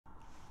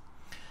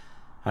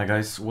Hi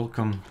guys,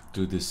 welcome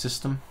to this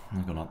system.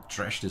 I'm gonna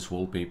trash this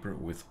wallpaper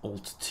with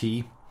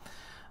Alt-T,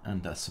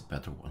 and that's a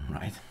better one,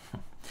 right?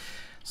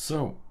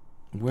 So,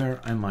 where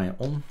am I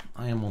on?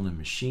 I am on a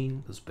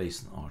machine that's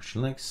based on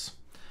ArcoLinux,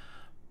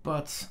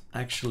 but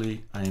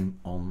actually I'm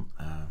on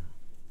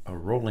a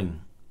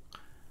rolling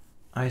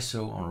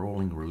ISO, on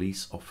rolling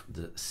release of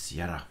the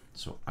Sierra.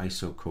 So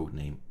ISO code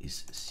name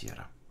is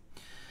Sierra.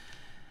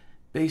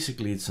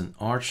 Basically, it's an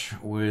arch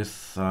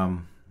with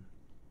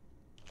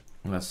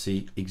let's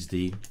see,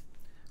 XD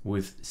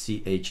with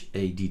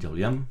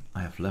CHADWM.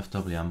 I have left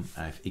WM,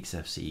 I have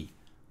XFCE.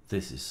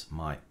 This is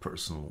my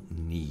personal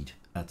need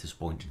at this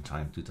point in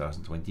time,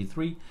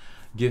 2023.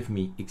 Give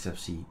me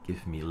XFCE,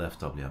 give me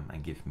left WM,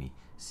 and give me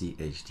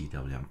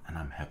CHDWM, and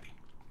I'm happy.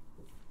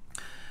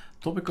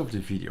 Topic of the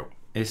video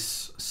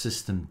is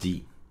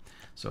systemd.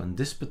 So in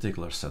this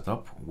particular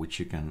setup, which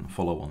you can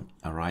follow on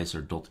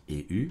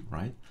ariser.eu,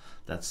 right?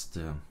 That's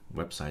the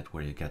website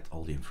where you get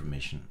all the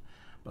information,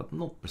 but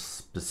not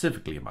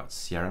specifically about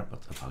Sierra,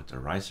 but about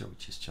Ariser,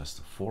 which is just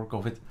a fork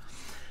of it,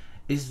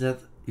 is that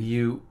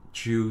you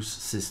choose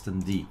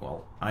systemd.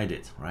 Well, I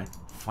did, right?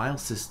 File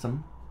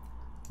system,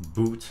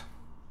 boot,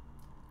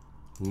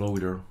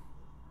 loader,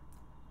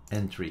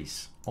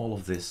 entries, all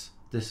of this.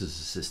 This is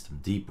a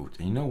systemd boot,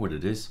 and you know what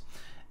it is?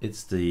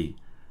 It's the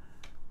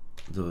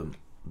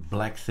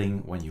black thing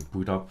when you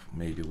boot up.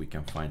 Maybe we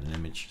can find an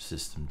image,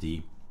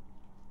 systemd.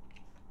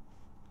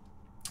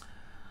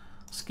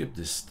 Skip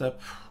this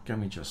step.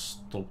 Can we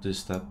just stop this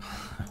step?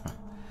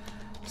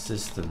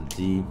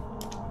 Systemd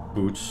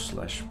boot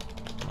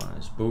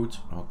 / boot.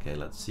 Okay,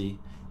 let's see.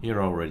 Here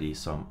are already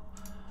some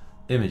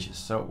images.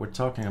 So we're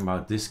talking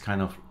about this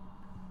kind of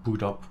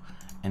boot up,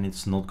 and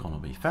it's not gonna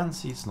be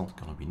fancy. It's not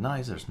gonna be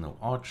nice. There's no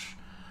Arch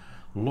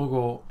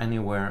logo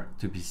anywhere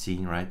to be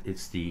seen, right?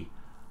 It's the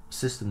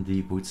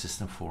systemd boot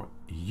system for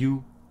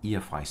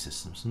UEFI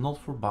systems, not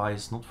for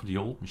BIOS, not for the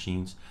old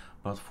machines,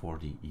 but for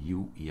the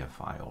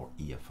UEFI or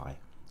EFI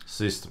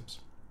systems.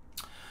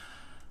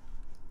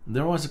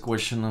 There was a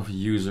question of a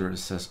user who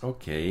says,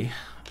 okay,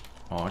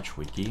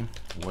 ArchWiki,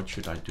 what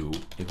should I do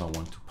if I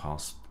want to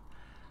pass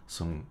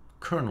some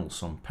kernel,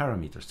 some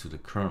parameters to the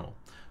kernel?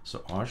 So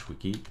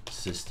ArchWiki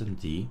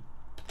systemd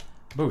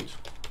boot.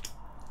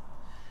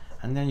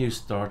 And then you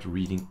start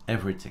reading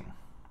everything.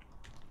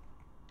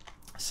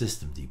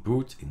 Systemd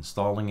boot,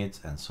 installing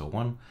it, and so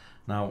on.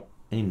 Now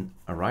in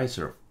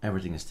Ariser,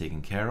 everything is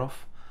taken care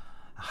of.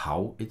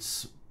 How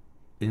it's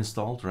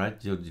installed, right?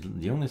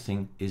 The only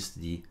thing is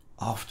the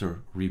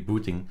after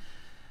rebooting,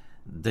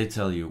 they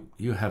tell you,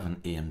 you have an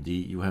AMD,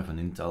 you have an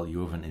Intel, you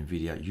have an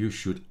NVIDIA, you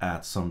should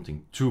add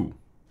something to.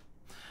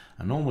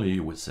 And normally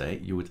you would say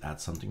you would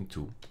add something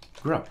to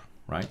grub,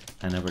 right?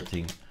 And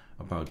everything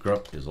about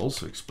grub is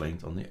also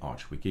explained on the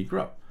ArchWiki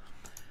grub.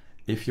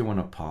 If you want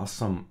to pass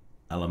some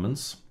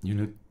elements,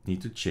 you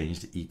need to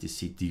change the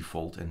etc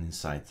default, and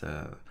inside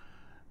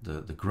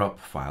the grub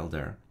file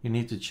there, you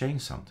need to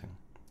change something,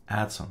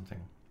 add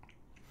something.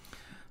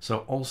 So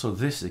also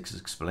this is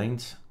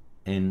explained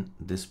in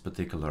this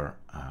particular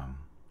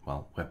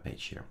well, web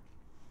page here.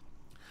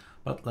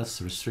 But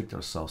let's restrict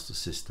ourselves to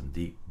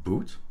systemd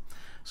boot.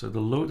 So the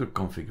loader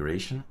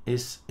configuration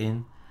is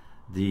in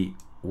the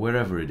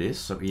wherever it is.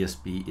 So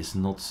ESP is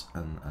not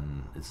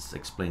it's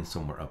explained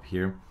somewhere up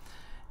here.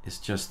 It's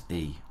just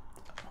a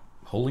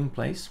holding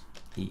place,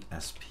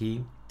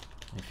 ESP.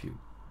 If you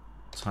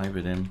type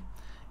it in,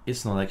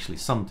 it's not actually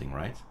something,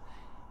 right?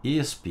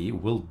 ESP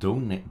will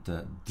denote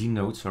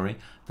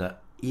the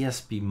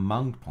ESP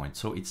mount point.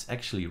 So it's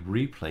actually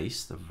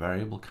replaced the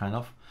variable kind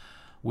of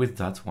with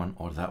that one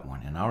or that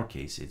one. In our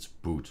case, it's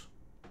boot.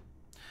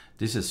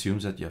 This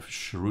assumes that you have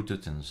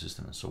rooted in the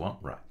system and so on.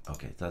 Right,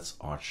 okay, that's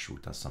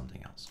archroot, that's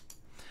something else.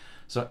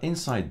 So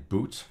inside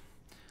boot,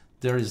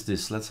 there is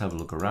this, let's have a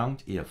look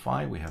around,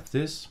 EFI, we have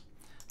this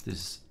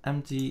is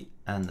empty,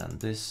 and then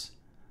this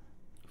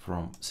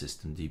from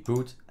systemd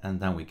boot, and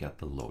then we get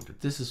the loader.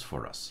 This is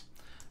for us.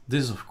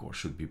 This, of course,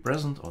 should be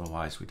present,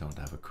 otherwise we don't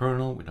have a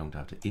kernel, we don't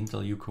have the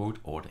Intel U code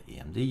or the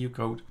AMD U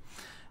code,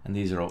 and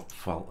these are all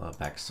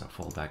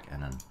fallback,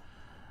 and then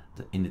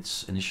in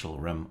its initial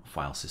RAM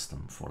file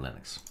system for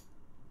Linux.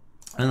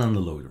 And then the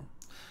loader.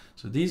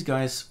 So these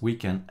guys, we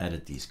can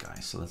edit these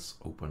guys. So let's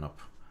open up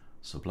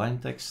Sublime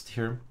Text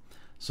here.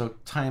 So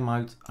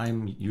timeout,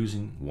 I'm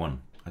using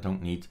 1. I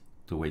don't need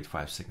to wait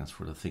 5 seconds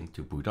for the thing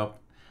to boot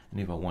up. And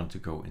if I want to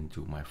go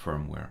into my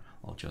firmware,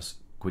 I'll just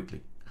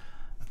quickly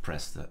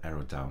press the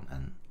arrow down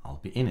and I'll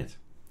be in it.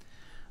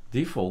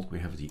 Default, we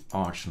have the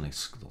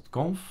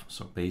archlinux.conf.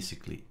 So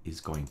basically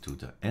it's going to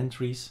the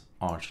entries,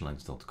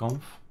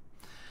 archlinux.conf.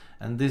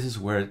 And this is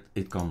where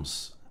it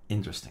comes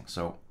interesting.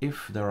 So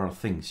if there are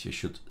things you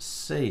should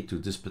say to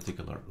this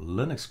particular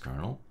Linux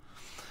kernel,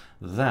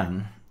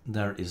 then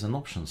there is an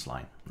options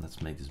line. Let's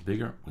make this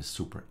bigger with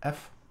Super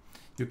F.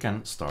 You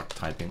can start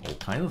typing all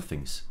kinds of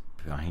things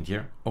behind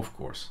here. Of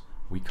course,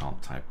 we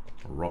can't type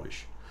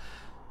rubbish.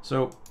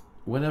 So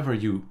whatever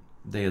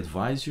they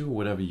advise you,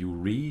 whatever you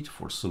read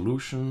for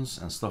solutions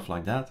and stuff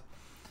like that,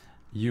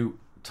 you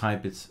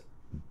type it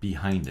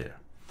behind there.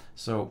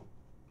 So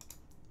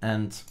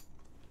And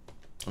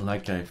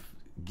like I've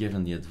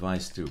given the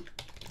advice to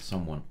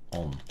someone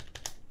on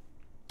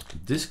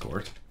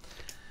Discord,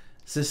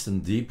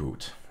 system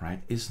deboot,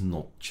 right, is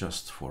not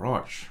just for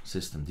Arch.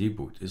 System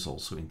deboot is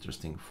also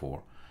interesting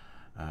for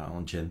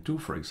on Gen 2,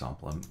 for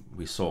example, and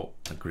we saw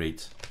a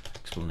great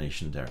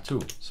explanation there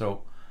too.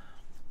 So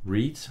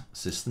read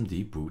system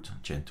deboot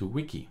Gen 2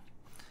 wiki,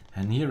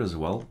 and here as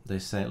well they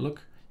say,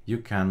 look, you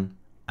can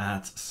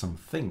add some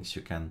things.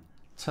 You can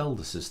tell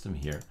the system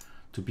here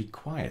to be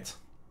quiet.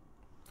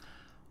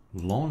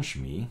 Launch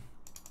me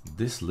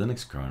this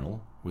Linux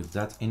kernel with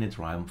that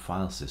init.rym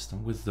file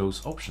system with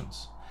those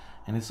options.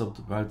 And it's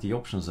about the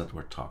options that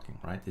we're talking,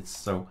 right? It's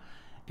so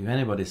if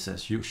anybody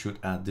says you should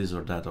add this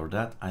or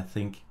that, I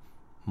think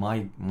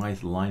my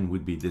line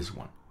would be this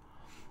one,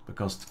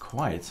 because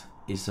quiet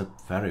is a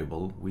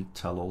variable we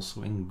tell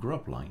also in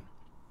grub line.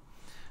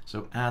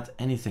 So add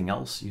anything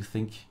else you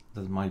think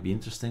that might be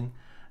interesting.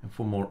 And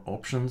for more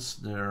options,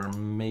 there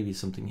may be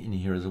something in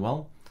here as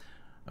well.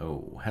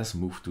 Oh, has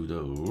moved to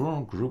the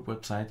group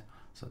website.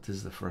 So this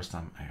is the first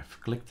time I have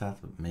clicked that,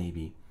 but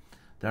maybe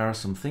there are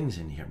some things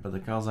in here. But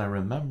because I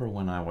remember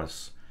when I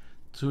was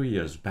 2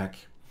 years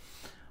back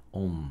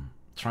on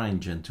trying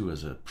Gen 2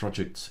 as a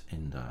project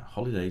in the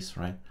holidays,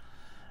 right?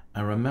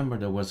 I remember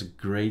there was a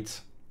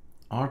great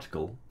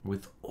article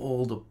with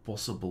all the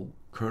possible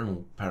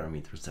kernel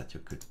parameters that you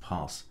could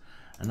pass.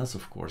 And that's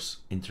of course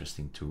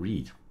interesting to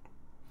read.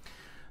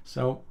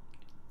 So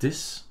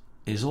this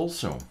is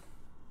also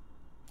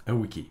a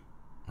wiki,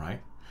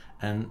 right?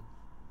 And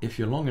if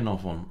you're long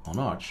enough on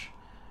Arch,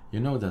 you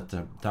know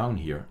that down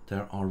here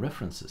there are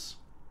references,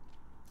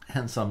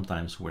 and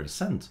sometimes we're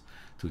sent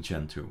to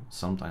Gen 2,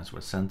 sometimes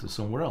we're sent to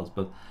somewhere else,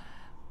 but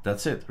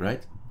that's it,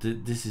 right?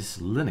 This is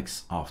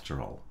Linux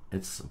after all.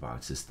 It's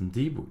about system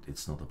deboot.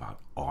 It's not about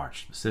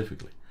Arch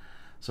specifically.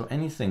 So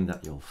anything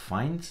that you'll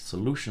find,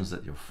 solutions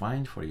that you'll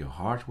find for your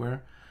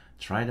hardware,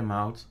 try them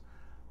out.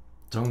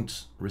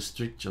 Don't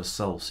restrict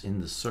yourselves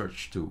in the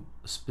search to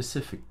a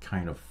specific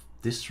kind of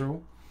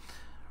distro,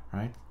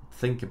 right?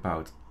 Think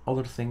about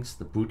other things,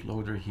 the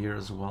bootloader here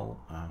as well.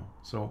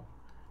 So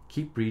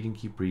keep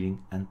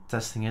reading and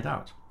testing it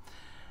out.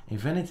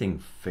 If anything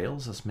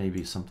fails, that's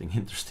maybe something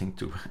interesting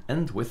to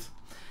end with.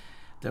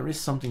 There is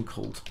something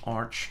called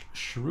Arch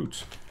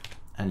Shroot.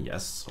 And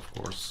yes, of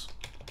course,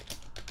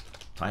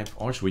 type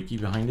Arch Wiki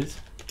behind it.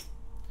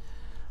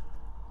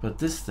 But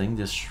this thing,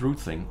 this Shroot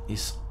thing,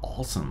 is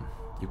awesome.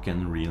 You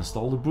can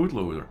reinstall the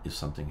bootloader if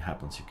something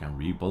happens. You can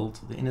rebuild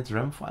the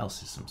init.rym file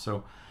system.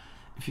 So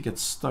if you get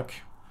stuck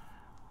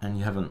and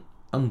you have an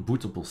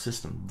unbootable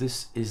system,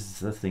 this is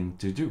the thing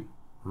to do.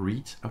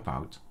 Read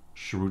about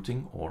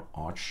shrooting, or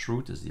Arch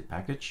Shroot is the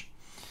package.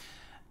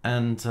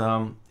 And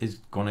it's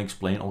going to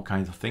explain all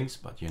kinds of things,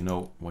 but you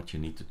know what you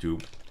need to do.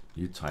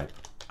 You type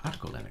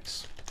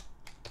ArcoLinux.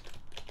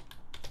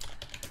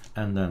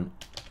 And then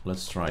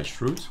let's try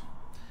Shroot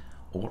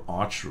or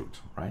Arch Shroot,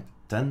 right?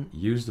 Then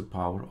use the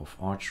power of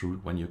Arch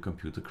Shroot when your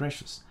computer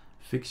crashes.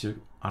 Fix your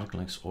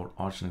ArcoLinux or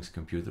ArcoLinux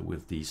computer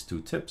with these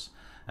 2 tips.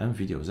 And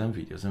videos and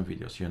videos and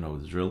videos. You know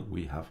the drill,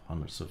 we have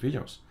hundreds of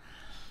videos.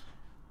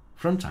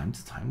 From time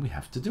to time we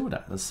have to do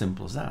that, as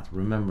simple as that.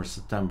 Remember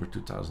September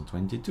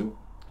 2022,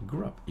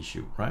 grub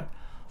issue, right?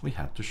 We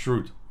had to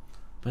shroot.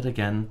 But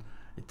again,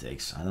 it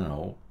takes, I don't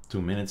know,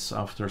 2 minutes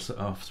after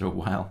a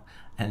while,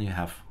 and you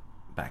have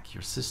back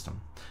your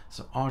system.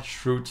 So Arch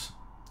Shroot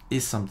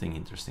is something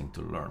interesting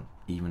to learn,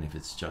 even if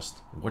it's just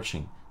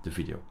watching the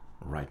video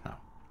right now.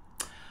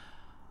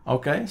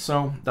 Okay,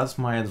 so that's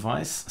my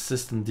advice.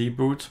 System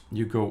deboot,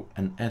 you go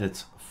and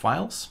edit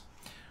files.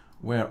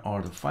 Where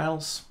are the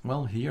files?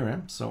 Well,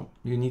 here, so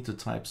you need to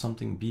type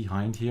something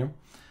behind here.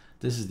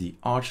 This is the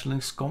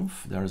ArcoLinux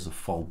conf. There is a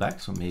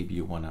fallback, so maybe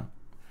you want to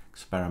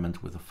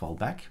experiment with a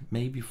fallback,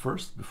 maybe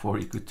first, before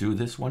you could do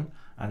this one.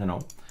 I don't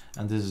know.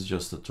 And this is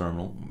just a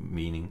terminal,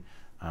 meaning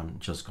I'm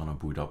just gonna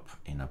boot up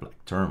in a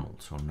black terminal,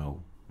 so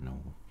no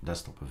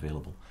desktop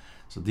available.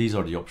 So these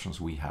are the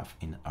options we have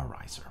in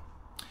Arizer.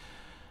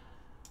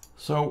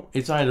 So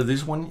it's either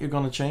this one you're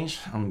gonna change.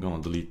 I'm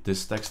gonna delete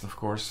this text, of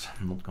course.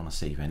 I'm not gonna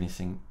save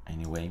anything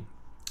anyway.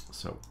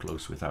 So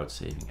close without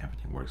saving,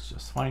 everything works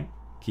just fine.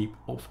 Keep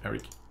off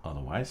Eric,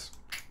 otherwise,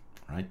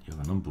 right, you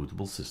have an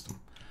unbootable system.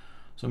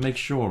 So make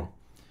sure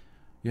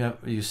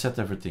you set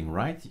everything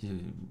right.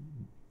 You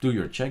do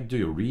your check, do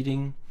your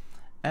reading,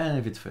 and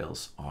if it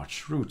fails,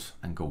 Arch Shroot,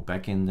 and go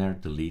back in there,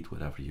 delete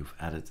whatever you've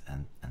added,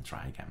 and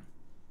try again.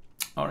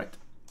 All right,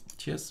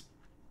 cheers.